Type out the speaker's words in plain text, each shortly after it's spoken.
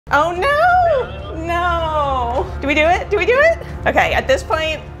Oh no! No! Do we do it? Do we do it? Okay, at this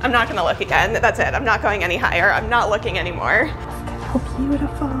point, I'm not gonna look again. That's it. I'm not going any higher. I'm not looking anymore. Look how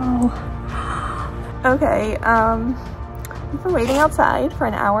beautiful. Okay, we've been waiting outside for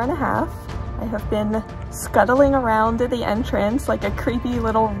an hour and a half. I have been scuttling around the entrance like a creepy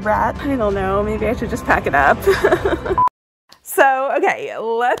little rat. I don't know, maybe I should just pack it up. So, okay,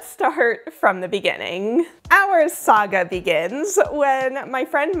 let's start from the beginning. Our saga begins when my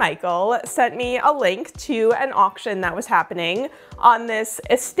friend Michael sent me a link to an auction that was happening on this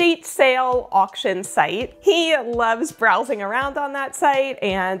estate sale auction site. He loves browsing around on that site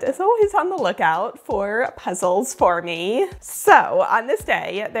and is always on the lookout for puzzles for me. So, on this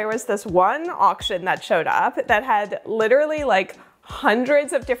day, there was this one auction that showed up that had literally like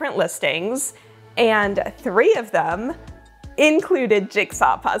hundreds of different listings, and 3 of them included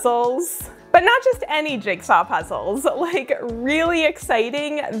jigsaw puzzles. But not just any jigsaw puzzles, like really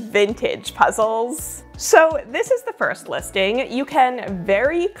exciting vintage puzzles. So this is the first listing. You can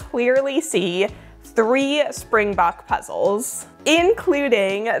very clearly see 3 Springbok puzzles,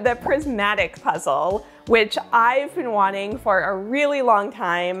 including the prismatic puzzle, which I've been wanting for a really long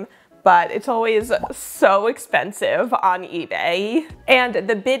time, but it's always so expensive on eBay. And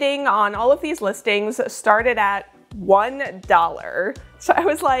the bidding on all of these listings started at $1. So I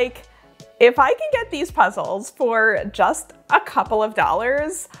was like, if I can get these puzzles for just a couple of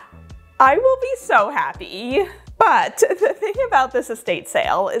dollars, I will be so happy. But the thing about this estate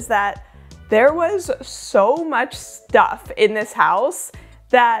sale is that there was so much stuff in this house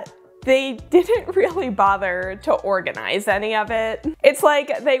that they didn't really bother to organize any of it. It's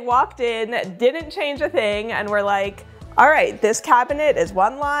like they walked in, didn't change a thing, and were like, all right, this cabinet is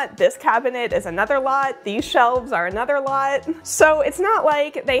one lot, this cabinet is another lot, these shelves are another lot. So it's not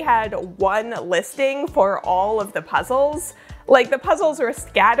like they had one listing for all of the puzzles. Like, the puzzles were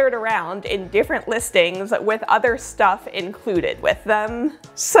scattered around in different listings with other stuff included with them.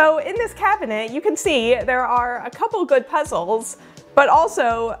 So in this cabinet, you can see there are a couple good puzzles, but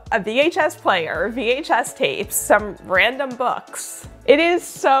also a VHS player, VHS tapes, some random books. It is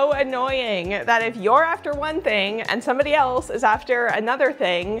so annoying that if you're after one thing and somebody else is after another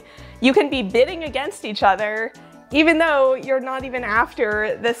thing, you can be bidding against each other even though you're not even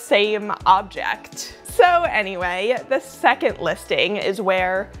after the same object. So anyway, the second listing is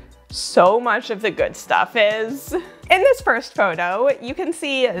where so much of the good stuff is. In this first photo, you can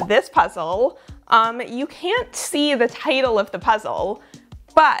see this puzzle. You can't see the title of the puzzle,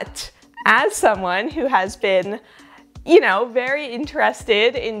 but as someone who has been, you know, very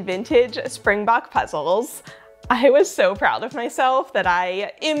interested in vintage Springbok puzzles, I was so proud of myself that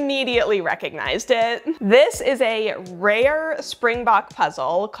I immediately recognized it. This is a rare Springbok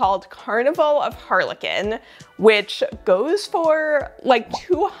puzzle called Carnival of Harlequin, which goes for like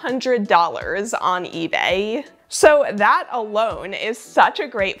 $200 on eBay. So that alone is such a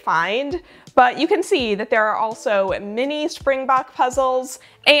great find, but you can see that there are also mini Springbok puzzles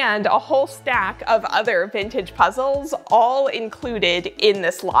and a whole stack of other vintage puzzles all included in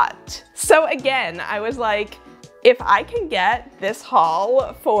this lot. So again, I was like, if I can get this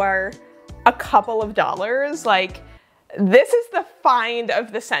haul for a couple of dollars, like, this is the find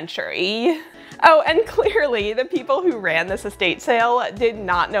of the century. Oh, and clearly the people who ran this estate sale did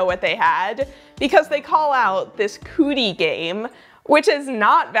not know what they had, because they call out this cootie game, which is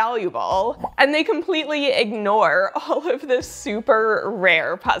not valuable, and they completely ignore all of the super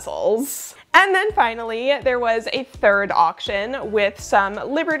rare puzzles. And then finally, there was a third auction with some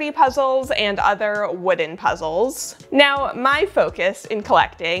Liberty puzzles and other wooden puzzles. Now, my focus in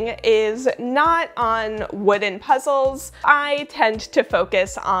collecting is not on wooden puzzles. I tend to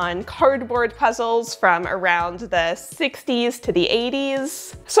focus on cardboard puzzles from around the 60s to the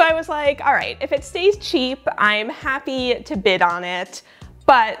 80s. So I was like, all right, if it stays cheap, I'm happy to bid on it,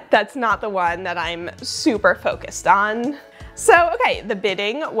 but that's not the one that I'm super focused on. So, okay, the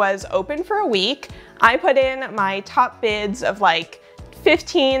bidding was open for a week. I put in my top bids of like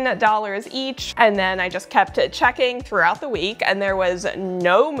 $15 each, and then I just kept checking throughout the week, and there was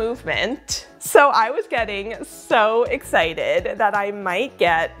no movement. So I was getting so excited that I might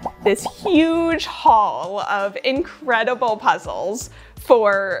get this huge haul of incredible puzzles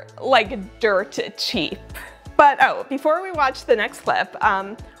for like dirt cheap. But oh, before we watch the next clip,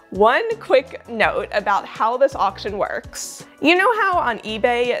 one quick note about how this auction works. You know how on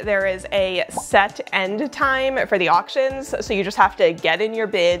eBay there is a set end time for the auctions, so you just have to get in your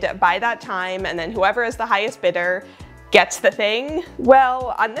bid by that time, and then whoever is the highest bidder gets the thing?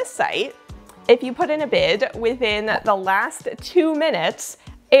 Well, on this site, if you put in a bid within the last 2 minutes,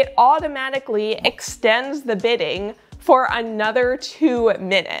 it automatically extends the bidding for another 2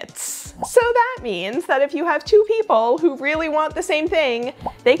 minutes. So that means that if you have 2 people who really want the same thing,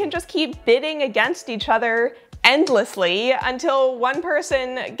 they can just keep bidding against each other endlessly until one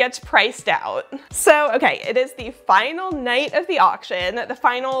person gets priced out. So, okay, it is the final night of the auction, the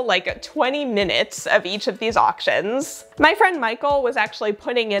final like 20 minutes of each of these auctions. My friend Michael was actually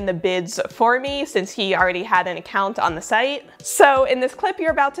putting in the bids for me since he already had an account on the site. So in this clip you're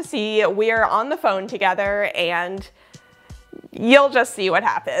about to see, we're on the phone together and you'll just see what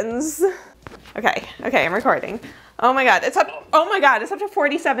happens. Okay, I'm recording. Oh my god, it's up to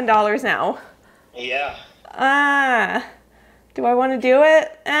 $47 now. Yeah. Do I want to do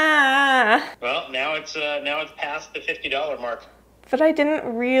it? Well, now it's past the $50 mark. But I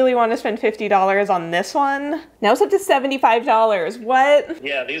didn't really want to spend $50 on this one. Now it's up to $75. What?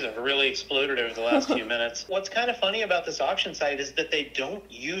 Yeah, these have really exploded over the last few minutes. What's kind of funny about this auction site is that they don't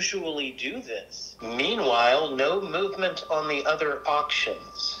usually do this. Meanwhile, no movement on the other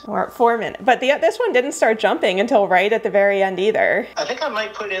auctions. We're at 4 minutes. But this one didn't start jumping until right at the very end either. I think I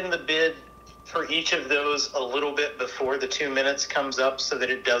might put in the bid for each of those a little bit before the 2 minutes comes up so that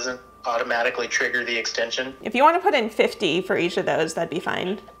it doesn't automatically trigger the extension. If you want to put in 50 for each of those, that'd be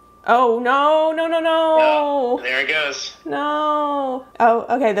fine. Oh, no. Oh, there it goes. No. Oh,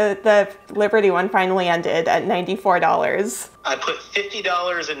 okay, the Liberty one finally ended at $94. I put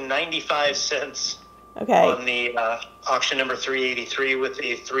 $50.95 okay. on the auction number 383 with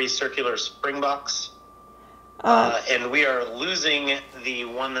the 3 circular spring box. And we are losing the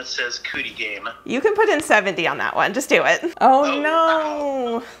one that says Cootie Game. You can put in 70 on that one. Just do it. Oh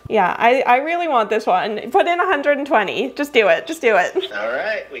no. Yeah, I really want this one. Put in 120. Just do it. Just do it. All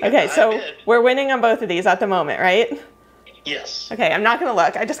right. Okay, so we're winning on both of these at the moment, right? Yes. Okay, I'm not going to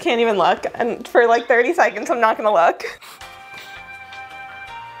look. I just can't even look. And for like 30 seconds, I'm not going to look.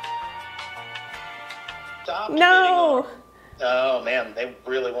 Stop. No. Oh man, they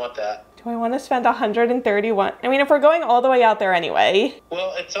really want that. Do I want to spend 131? I mean, if we're going all the way out there anyway.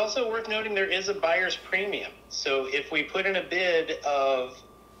 Well, it's also worth noting there is a buyer's premium. So if we put in a bid of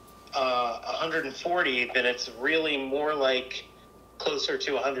 140, then it's really more like closer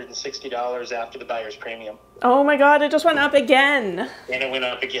to $160 after the buyer's premium. Oh my god, it just went up again. And it went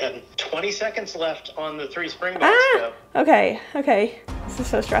up again. 20 seconds left on the 3 Springboks. Okay. This is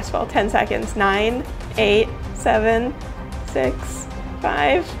so stressful. 10 seconds. 9, 8, 7, 6,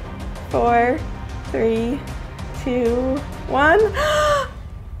 5, 4, 3, 2, 1.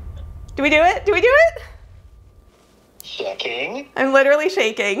 Do we do it? Do we do it? Checking. I'm literally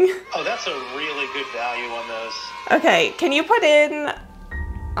shaking. Oh, that's a really good value on those. Okay, can you put in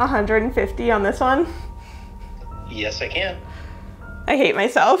 150 on this one? Yes, I can. I hate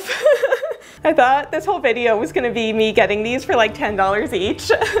myself. I thought this whole video was gonna be me getting these for like $10 each.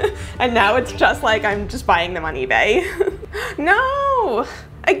 And now it's just like I'm just buying them on eBay. No!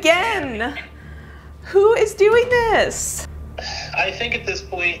 Again! Who is doing this? I think at this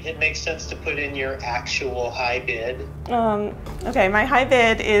point it makes sense to put in your actual high bid. Okay, my high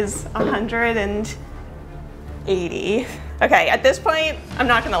bid is 180. Okay, at this point, I'm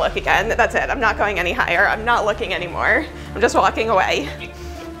not gonna look again. That's it, I'm not going any higher. I'm not looking anymore. I'm just walking away.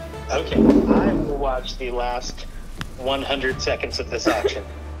 Okay, I will watch the last 100 seconds of this auction.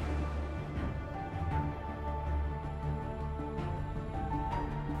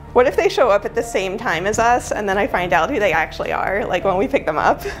 What if they show up at the same time as us and then I find out who they actually are, like when we pick them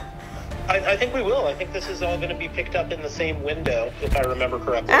up? I think we will. I think this is all going to be picked up in the same window, if I remember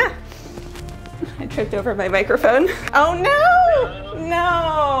correctly. Ah! I tripped over my microphone. Oh no!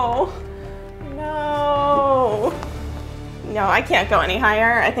 No! No! No, I can't go any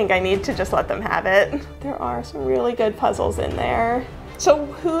higher. I think I need to just let them have it. There are some really good puzzles in there. So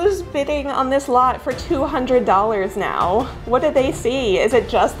who's bidding on this lot for $200 now? What did they see? Is it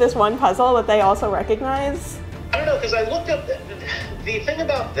just this one puzzle that they also recognize? I don't know, because I looked up, the thing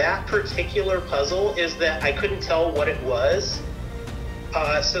about that particular puzzle is that I couldn't tell what it was.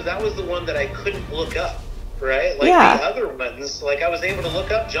 So that was the one that I couldn't look up, right? Like yeah. The other ones, like I was able to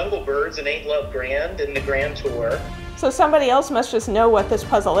look up Jungle Birds and Ain't Love Grand and the Grand Tour. So somebody else must just know what this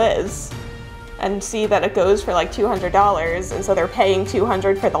puzzle is and see that it goes for like $200, and so they're paying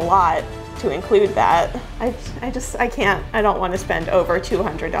 $200 for the lot to include that. I can't, I don't want to spend over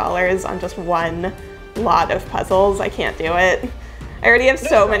 $200 on just one lot of puzzles. I can't do it. I already have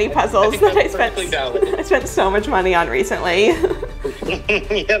so many puzzles that I spent so much money on recently.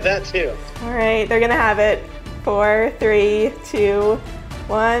 Yeah, that too. All right, they're gonna have it. 4, 3, 2,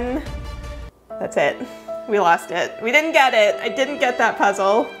 1. That's it. We lost it. We didn't get it. I didn't get that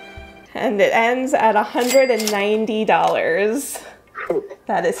puzzle. And it ends at $190.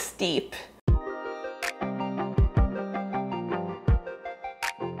 That is steep.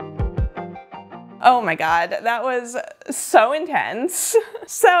 Oh my God, that was so intense.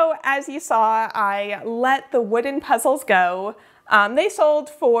 So as you saw, I let the wooden puzzles go. They sold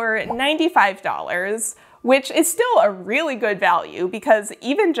for $95, which is still a really good value because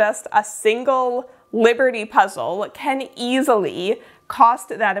even just a single Liberty puzzle can easily cost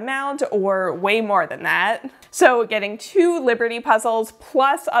that amount or way more than that. So getting 2 Liberty puzzles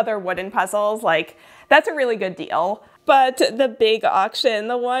plus other wooden puzzles, like, that's a really good deal. But the big auction,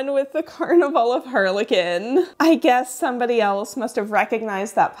 the one with the Carnival of Harlequin, I guess somebody else must have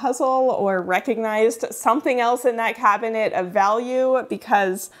recognized that puzzle or recognized something else in that cabinet of value,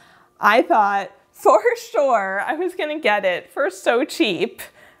 because I thought for sure I was gonna get it for so cheap.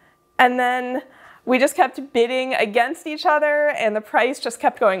 And then we just kept bidding against each other and the price just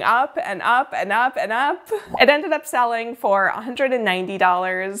kept going up and up and up and up. It ended up selling for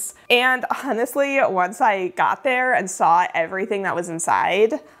 $190. And honestly, once I got there and saw everything that was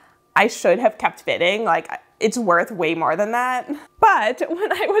inside, I should have kept bidding. Like, it's worth way more than that. But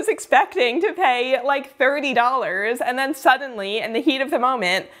when I was expecting to pay like $30 and then suddenly in the heat of the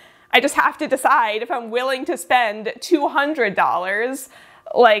moment, I just have to decide if I'm willing to spend $200,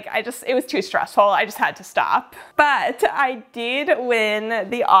 like, it was too stressful. I just had to stop. But I did win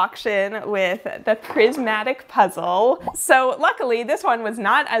the auction with the prismatic puzzle. So luckily, this one was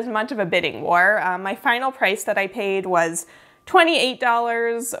not as much of a bidding war. My final price that I paid was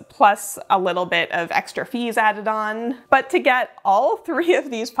 $28 plus a little bit of extra fees added on. But to get all 3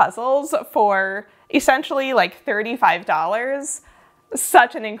 of these puzzles for essentially like $35,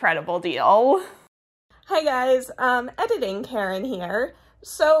 such an incredible deal. Hi guys, editing Karen here.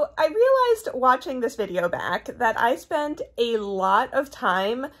 So I realized watching this video back that I spent a lot of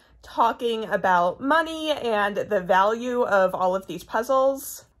time talking about money and the value of all of these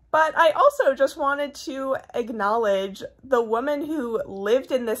puzzles, but I also just wanted to acknowledge the woman who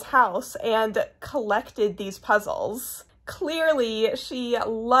lived in this house and collected these puzzles. Clearly, she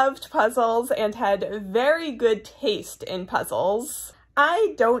loved puzzles and had very good taste in puzzles.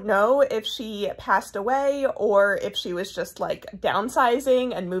 I don't know if she passed away or if she was just like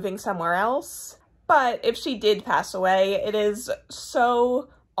downsizing and moving somewhere else. But if she did pass away, it is so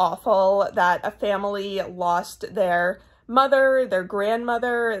awful that a family lost their mother, their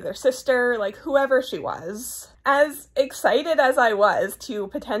grandmother, their sister, like whoever she was. As excited as I was to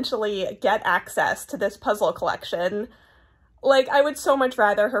potentially get access to this puzzle collection, like, I would so much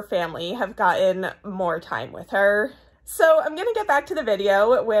rather her family have gotten more time with her. So I'm gonna get back to the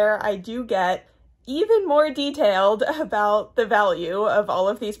video where I do get even more detailed about the value of all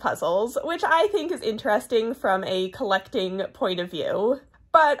of these puzzles, which I think is interesting from a collecting point of view.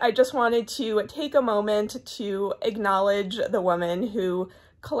 But I just wanted to take a moment to acknowledge the woman who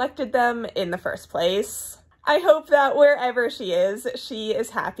collected them in the first place. I hope that wherever she is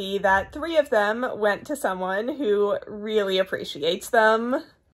happy that 3 of them went to someone who really appreciates them.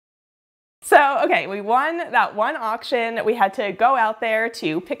 So, okay, we won that one auction. We had to go out there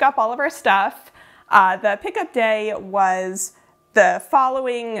to pick up all of our stuff. The pickup day was the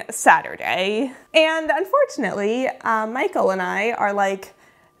following Saturday. And unfortunately, Michael and I are like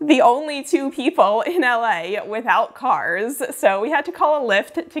the only 2 people in LA without cars. So we had to call a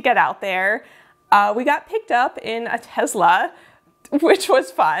Lyft to get out there. We got picked up in a Tesla, which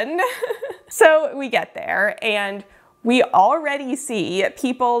was fun. So we get there and we already see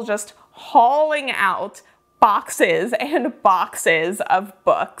people just hauling out boxes and boxes of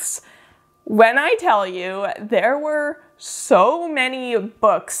books. When I tell you there were so many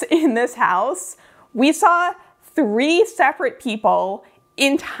books in this house, we saw 3 separate people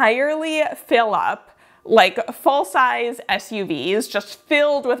entirely fill up like full-size SUVs just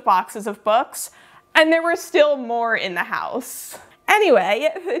filled with boxes of books, and there were still more in the house. Anyway,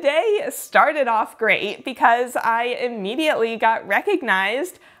 the day started off great because I immediately got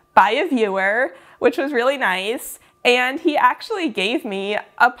recognized by a viewer, which was really nice, and he actually gave me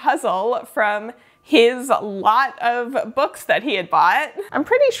a puzzle from his lot of books that he had bought. I'm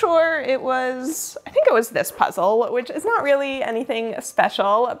pretty sure I think it was this puzzle, which is not really anything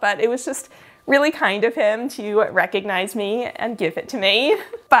special, but it was just really kind of him to recognize me and give it to me.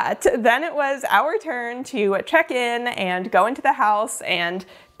 But then it was our turn to check in and go into the house and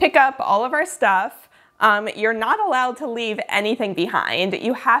pick up all of our stuff. You're not allowed to leave anything behind.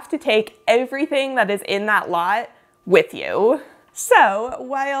 You have to take everything that is in that lot with you. So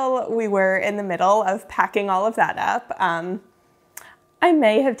while we were in the middle of packing all of that up, I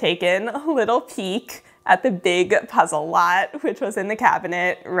may have taken a little peek at the big puzzle lot, which was in the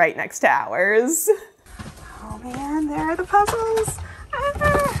cabinet right next to ours. Oh man, there are the puzzles.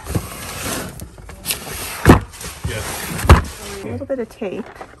 Yes. A little bit of tape.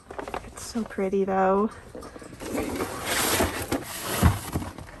 It's so pretty though.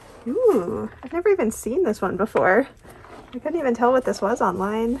 Ooh, I've never even seen this one before. I couldn't even tell what this was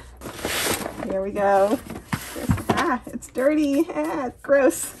online. Here we go. Ah, it's dirty. Ah,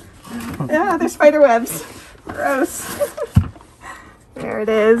 gross. Ah, there's spider webs. Gross. There it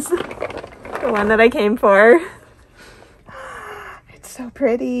is. The one that I came for. It's so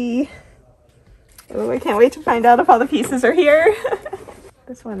pretty. Oh, I can't wait to find out if all the pieces are here.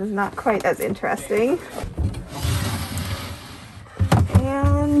 This one is not quite as interesting.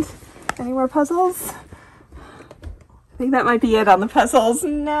 And any more puzzles? I think that might be it on the puzzles.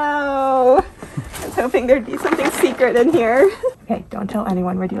 No! I was hoping there'd be something secret in here. Okay, don't tell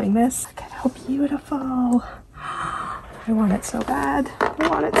anyone we're doing this. Look at how beautiful. I want it so bad. I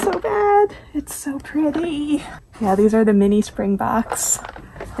want it so bad. It's so pretty. Yeah, these are the mini Springboks.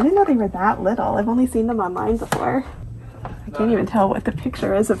 I didn't know they were that little. I've only seen them online before. I can't even tell what the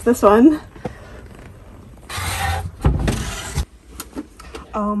picture is of this one.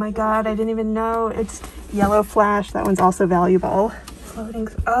 Oh my god, I didn't even know. It's Yellow Flash. That one's also valuable. Floating.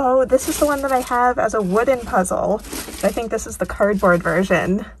 Oh, this is the one that I have as a wooden puzzle. I think this is the cardboard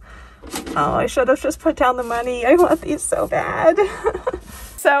version. Oh, I should have just put down the money. I want these so bad.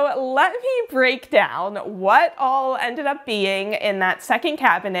 So let me break down what all ended up being in that second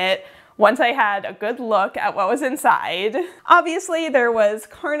cabinet once I had a good look at what was inside. Obviously, there was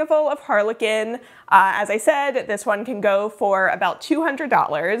Carnival of Harlequin. As I said, this one can go for about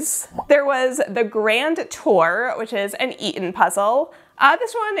 $200. There was the Grand Tour, which is an Eaton puzzle.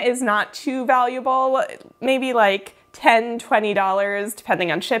 This one is not too valuable, maybe like $10, $20, depending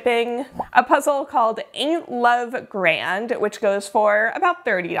on shipping. A puzzle called Ain't Love Grand, which goes for about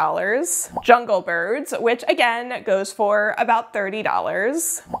 $30. Jungle Birds, which again goes for about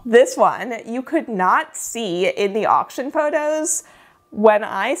 $30. This one you could not see in the auction photos. When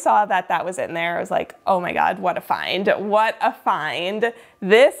I saw that that was in there, I was like, oh my god, what a find. What a find.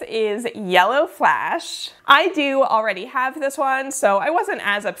 This is Yellow Flash. I do already have this one, so I wasn't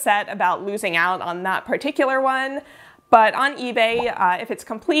as upset about losing out on that particular one. But on eBay, if it's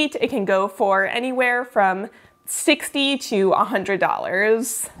complete, it can go for anywhere from $60 to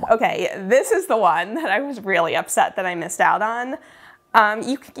 $100. Okay, this is the one that I was really upset that I missed out on.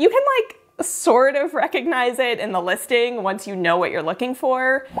 You can like sort of recognize it in the listing once you know what you're looking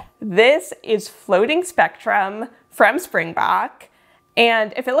for. This is Floating Spectrum from Springbok.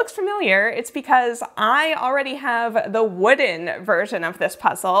 And if it looks familiar, it's because I already have the wooden version of this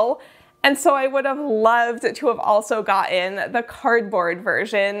puzzle. And so I would have loved to have also gotten the cardboard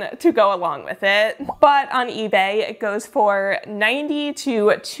version to go along with it. But on eBay, it goes for $90 to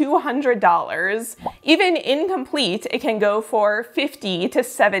 $200. Even incomplete, it can go for $50 to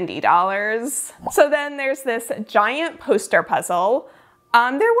 $70. So then there's this giant poster puzzle.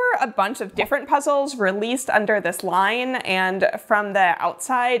 There were a bunch of different puzzles released under this line, and from the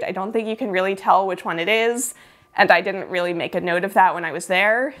outside, I don't think you can really tell which one it is. And I didn't really make a note of that when I was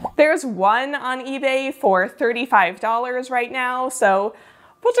there. There's one on eBay for $35 right now, so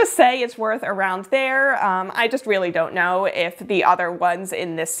we'll just say it's worth around there. I just really don't know if the other ones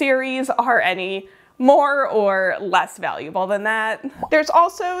in this series are any more or less valuable than that. There's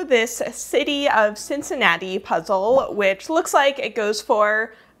also this City of Cincinnati puzzle, which looks like it goes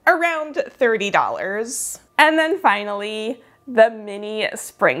for around $30. And then finally, the mini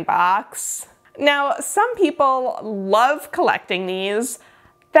Springboks. Now, some people love collecting these.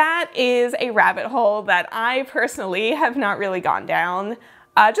 That is a rabbit hole that I personally have not really gone down,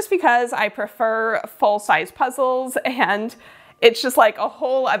 just because I prefer full-size puzzles, and it's just like a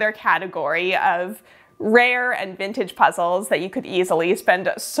whole other category of rare and vintage puzzles that you could easily spend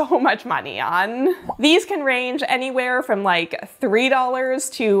so much money on. These can range anywhere from like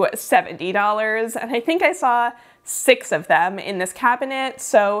 $3 to $70, and I think I saw 6 of them in this cabinet,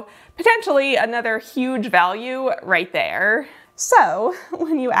 so potentially another huge value right there. So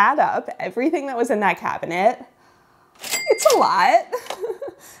when you add up everything that was in that cabinet, it's a lot.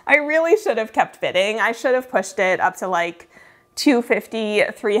 I really should have kept bidding. I should have pushed it up to like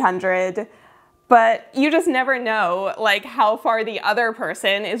 $250, $300, but you just never know like how far the other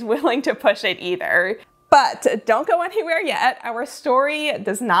person is willing to push it either. But don't go anywhere yet. Our story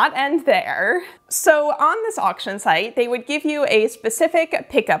does not end there. So on this auction site, they would give you a specific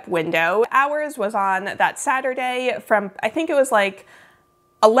pickup window. Ours was on that Saturday from, I think it was like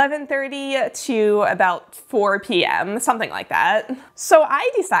 11:30 to about 4 p.m., something like that. So I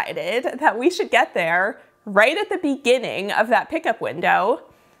decided that we should get there right at the beginning of that pickup window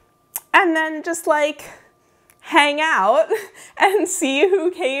and then just like hang out and see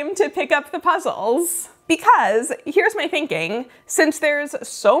who came to pick up the puzzles. Because here's my thinking, since there's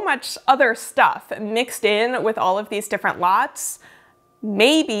so much other stuff mixed in with all of these different lots,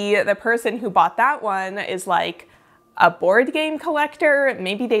 maybe the person who bought that one is like a board game collector.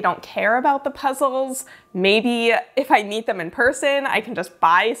 Maybe they don't care about the puzzles. Maybe if I meet them in person, I can just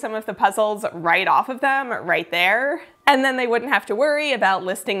buy some of the puzzles right off of them right there. And then they wouldn't have to worry about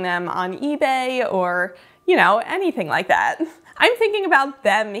listing them on eBay or, you know, anything like that. I'm thinking about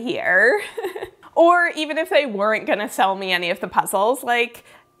them here. Or even if they weren't gonna sell me any of the puzzles, like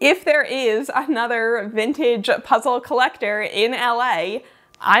if there is another vintage puzzle collector in LA,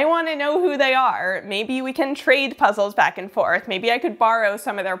 I want to know who they are. Maybe we can trade puzzles back and forth. Maybe I could borrow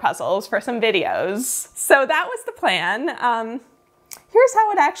some of their puzzles for some videos. So that was the plan. Here's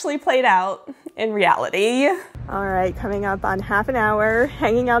how it actually played out in reality. All right, coming up on half an hour,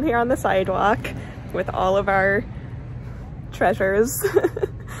 hanging out here on the sidewalk with all of our treasures,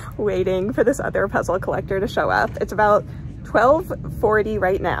 waiting for this other puzzle collector to show up. It's about 12:40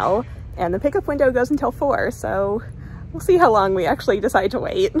 right now, and the pickup window goes until 4, so we'll see how long we actually decide to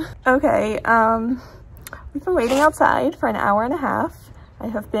wait. Okay, we've been waiting outside for an hour and a half. I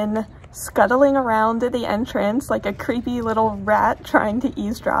have been scuttling around the entrance like a creepy little rat trying to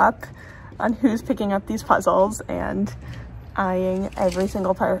eavesdrop on who's picking up these puzzles and eyeing every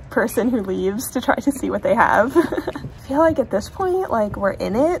single person who leaves to try to see what they have. I feel like at this point, like we're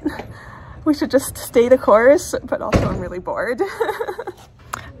in it. We should just stay the course, but also I'm really bored.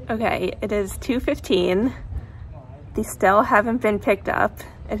 Okay, it is 2:15. These still haven't been picked up.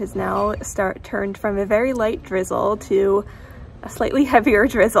 It has now turned from a very light drizzle to a slightly heavier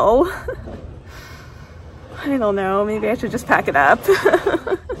drizzle. I don't know, maybe I should just pack it up.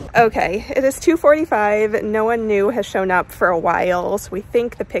 Okay, it is 2:45. No one new has shown up for a while, so we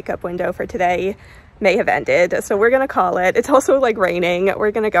think the pickup window for today may have ended. So we're gonna call it. It's also like raining.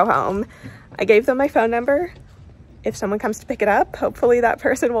 We're gonna go home. I gave them my phone number. If someone comes to pick it up, hopefully that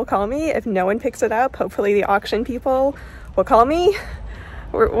person will call me. If no one picks it up, hopefully the auction people will call me.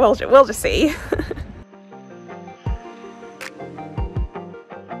 We'll just see.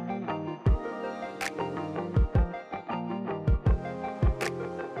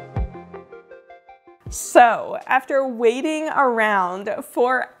 So after waiting around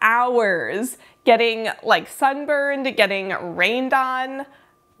for hours, getting like sunburned, getting rained on,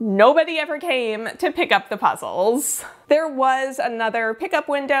 nobody ever came to pick up the puzzles. There was another pickup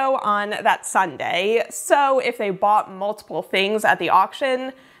window on that Sunday, so if they bought multiple things at the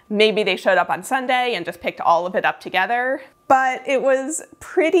auction, maybe they showed up on Sunday and just picked all of it up together. But it was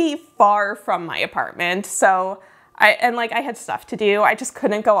pretty far from my apartment, so I had stuff to do. I just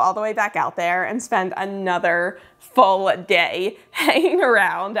couldn't go all the way back out there and spend another full day hanging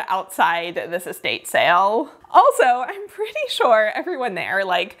around outside this estate sale. Also, I'm pretty sure everyone there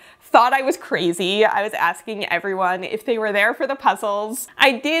thought I was crazy. I was asking everyone if they were there for the puzzles.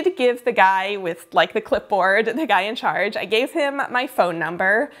 I did give the guy with the clipboard, the guy in charge, I gave him my phone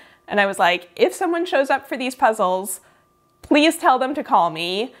number and I was like, if someone shows up for these puzzles, please tell them to call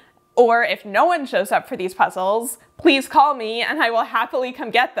me. Or if no one shows up for these puzzles, please call me and I will happily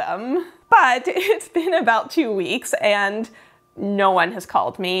come get them. But it's been about 2 weeks and no one has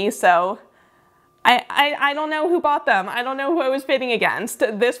called me, so I don't know who bought them. I don't know who I was bidding against.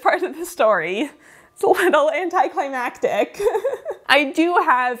 This part of the story, it's a little anticlimactic. I do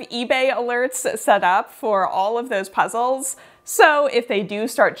have eBay alerts set up for all of those puzzles, so if they do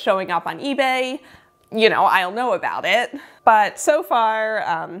start showing up on eBay, you know, I'll know about it. But so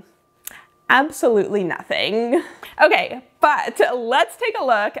far, absolutely nothing. Okay, but let's take a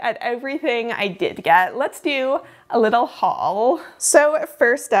look at everything I did get. Let's do a little haul. So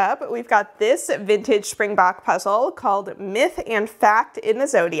first up, we've got this vintage Springbok puzzle called Myth and Fact in the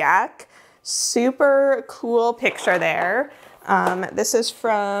Zodiac. Super cool picture there. This is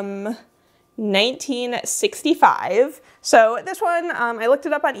from 1965. So this one, I looked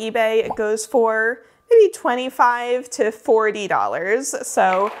it up on eBay. It goes for maybe $25 to $40.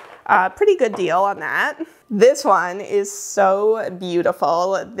 So pretty good deal on that. This one is so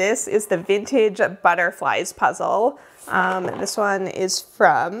beautiful. This is the vintage butterflies puzzle. This one is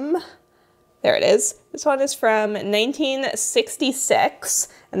from, there it is. This one is from 1966.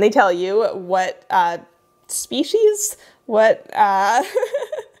 And they tell you what species, what,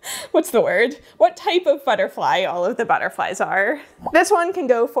 what's the word? What type of butterfly all of the butterflies are. This one can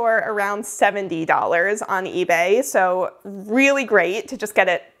go for around $70 on eBay. So really great to just get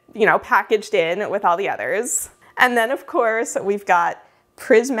it, you know, packaged in with all the others. And then of course we've got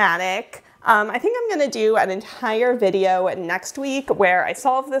prismatic I think I'm gonna do an entire video next week where I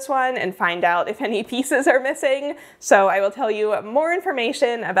solve this one and find out if any pieces are missing. So I will tell you more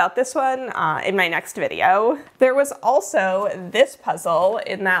information about this one in my next video. There was also this puzzle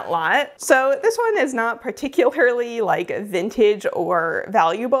in that lot. So this one is not particularly like vintage or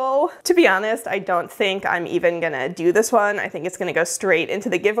valuable. To be honest, I don't think I'm even gonna do this one. I think it's gonna go straight into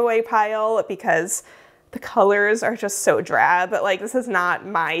the giveaway pile because the colors are just so drab. Like, this is not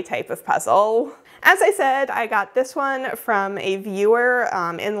my type of puzzle. As I said, I got this one from a viewer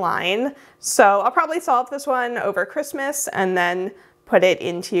in line, so I'll probably solve this one over Christmas and then put it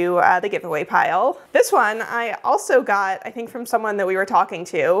into the giveaway pile. This one I also got, I think, from someone that we were talking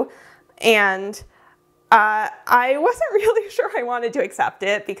to, and I wasn't really sure I wanted to accept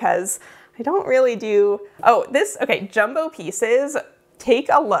it because I don't really do, okay, jumbo pieces. Take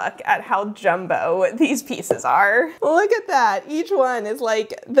a look at how jumbo these pieces are. Look at that. Each one is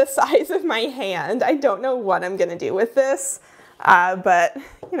like the size of my hand. I don't know what I'm gonna do with this, but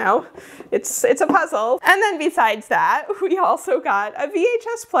you know, it's a puzzle. And then besides that, we also got a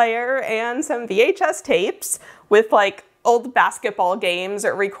VHS player and some VHS tapes with like old basketball games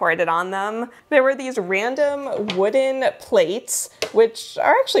recorded on them. There were these random wooden plates, which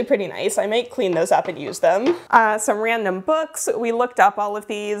are actually pretty nice. I might clean those up and use them. Some random books. We looked up all of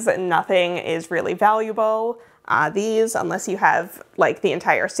these. Nothing is really valuable. These, unless you have like the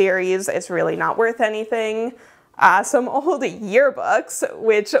entire series, it's really not worth anything. Some old yearbooks,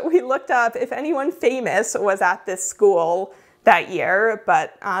 which we looked up if anyone famous was at this school that year,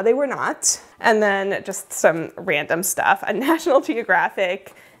 but they were not. And then just some random stuff, a National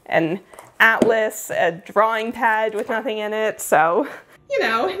Geographic, an atlas, a drawing pad with nothing in it. So, you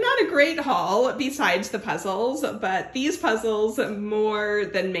know, not a great haul besides the puzzles, but these puzzles more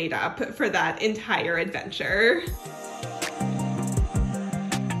than made up for that entire adventure.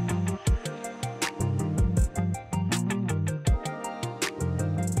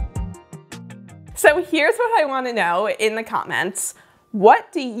 So here's what I want to know in the comments.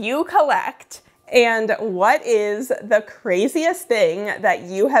 What do you collect, and what is the craziest thing that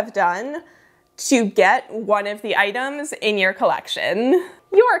you have done to get one of the items in your collection?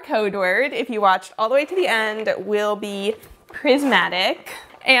 Your code word, if you watched all the way to the end, will be prismatic.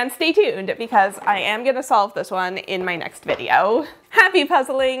 And stay tuned because I am going to solve this one in my next video. Happy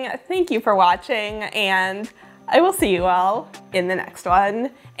puzzling, thank you for watching, and I will see you all in the next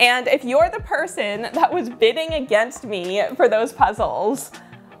one. And if you're the person that was bidding against me for those puzzles,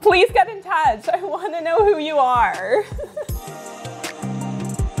 please get in touch. I want to know who you are.